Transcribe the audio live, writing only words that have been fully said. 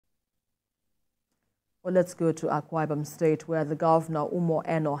Well, let's go to Akwa Ibom State, where the governor, Umo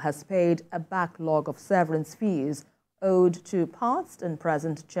Eno, has paid a backlog of severance fees owed to past and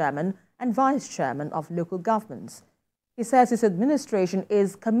present chairmen and vice chairmen of local governments. He says his administration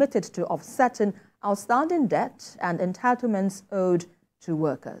is committed to offsetting outstanding debt and entitlements owed to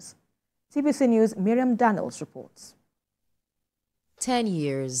workers. TVC News' Miriam Daniels reports. 10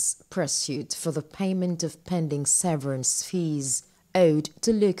 years pursuit for the payment of pending severance fees owed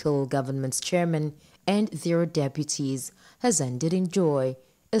to local government chairmen and their deputies has ended in joy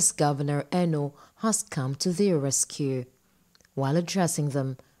as Governor Eno has come to their rescue. While addressing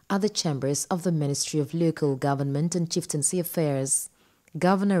them at the chambers of the Ministry of Local Government and Chieftaincy Affairs,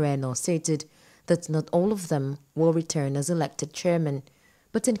 Governor Eno stated that not all of them will return as elected chairmen,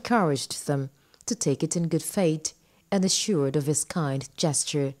 but encouraged them to take it in good faith and assured of his kind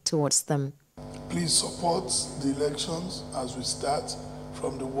gesture towards them. Please support the elections as we start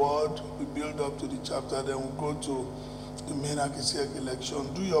from the ward, we build up to the chapter, then we go to the main Akisiek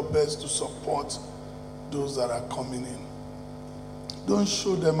election. Do your best to support those that are coming in. Don't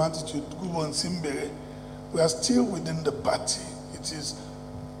show them attitude. We are still within the party. It is,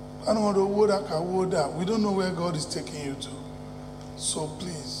 we don't know where God is taking you to. So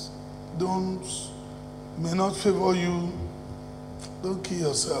please, may not favor you. Don't kill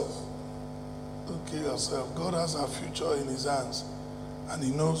yourself. Don't kill yourself. God has our future in his hands, and he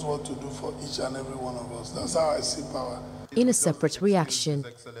knows what to do for each and every one of us. That's how I see power. In a separate reaction,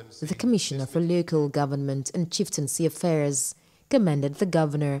 the Commissioner for Local Government and Chieftaincy Affairs commended the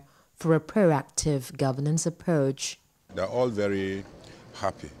governor for a proactive governance approach. They're all very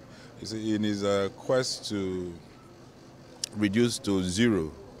happy. In his quest to reduce to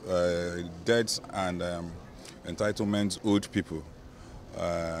zero debts and entitlements owed people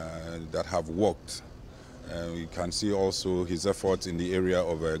that have worked. You can see also his efforts in the area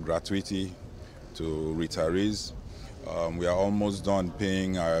of gratuity to retirees. We are almost done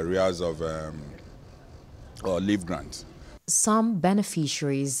paying our arrears of leave grant. Some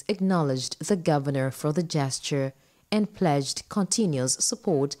beneficiaries acknowledged the governor for the gesture and pledged continuous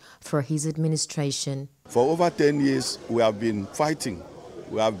support for his administration. For over 10 years, we have been fighting,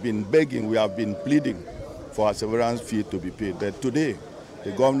 we have been begging, we have been pleading for our severance fee to be paid. But today,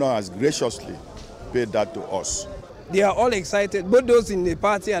 the governor has graciously paid that to us. They are all excited, both those in the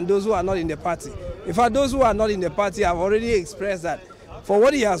party and those who are not in the party. In fact, those who are not in the party have already expressed that for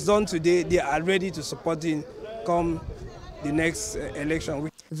what he has done today, they are ready to support him come the next election.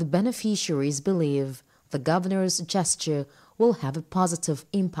 The beneficiaries believe the governor's gesture will have a positive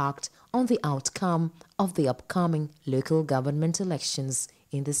impact on the outcome of the upcoming local government elections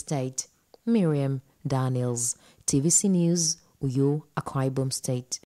in the state. Miriam Daniels, TVC News, Uyo, Akwa Ibom State.